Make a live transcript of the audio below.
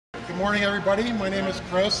Good morning, everybody. My name is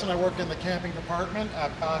Chris, and I work in the camping department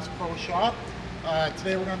at Bass Pro Shop.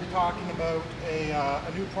 Today we're going to be talking about a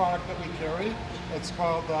new product that we carry. It's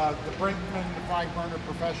called the Brinkmann 5-burner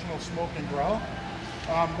Professional Smoke and Grill.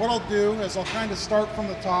 What I'll do is I'll kind of start from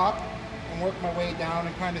the top and work my way down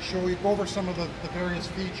and kind of go over some of the various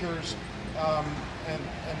features and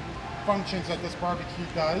functions that this barbecue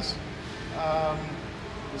does.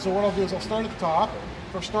 So what I'll do is I'll start at the top.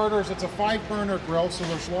 For starters, it's a 5-burner grill, so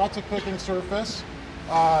there's lots of cooking surface.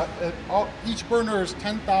 Each burner is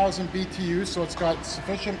 10,000 BTUs, so it's got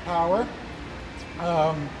sufficient power.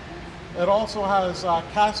 It also has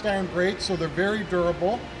cast iron grates, so they're very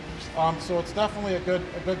durable. So it's definitely a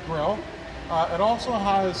good grill. It also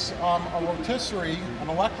has a rotisserie, an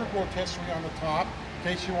electric rotisserie on the top,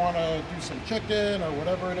 in case you want to do some chicken or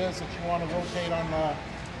whatever it is that you want to rotate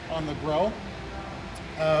on the grill.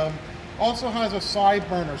 Also has a side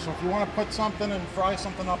burner, so if you want to put something and fry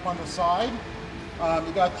something up on the side,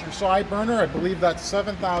 you got your side burner. I believe that's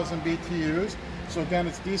 7,000 BTUs. So again,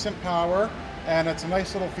 it's decent power, and it's a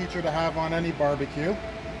nice little feature to have on any barbecue.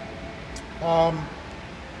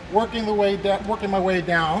 Working my way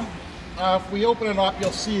down. If we open it up,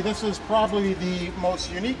 you'll see this is probably the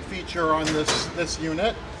most unique feature on this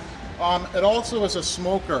unit. It also is a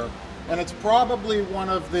smoker. And it's probably one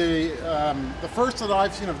of the first that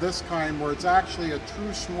I've seen of this kind where it's actually a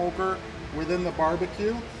true smoker within the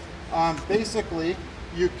barbecue. Basically,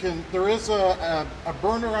 there is a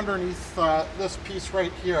burner underneath this piece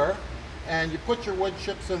right here, and you put your wood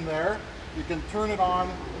chips in there. You can turn it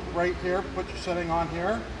on right here, put your setting on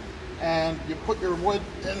here, and you put your wood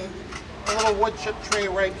in a little wood chip tray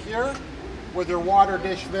right here with your water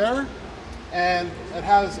dish there, and it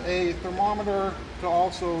has a thermometer to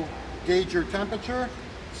also gauge your temperature.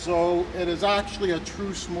 So it is actually a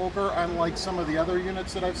true smoker, unlike some of the other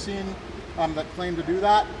units that I've seen that claim to do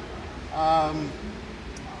that.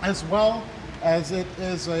 As well as it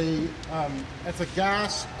is it's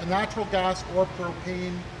a natural gas or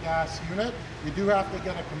propane gas unit. You do have to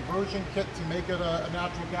get a conversion kit to make it a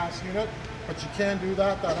natural gas unit, but you can do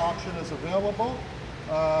that. That option is available.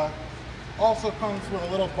 Also comes with a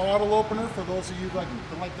little bottle opener for those of you that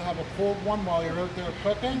like to have a cold one while you're out there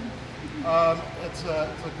cooking. It's a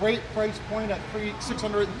great price point at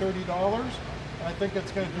 $630, and I think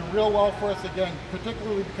it's going to do real well for us, again,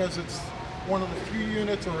 particularly because it's one of the few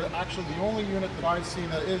units, or actually the only unit that I've seen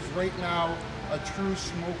that is right now a true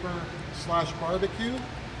smoker / barbecue,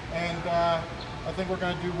 and I think we're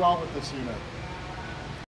going to do well with this unit.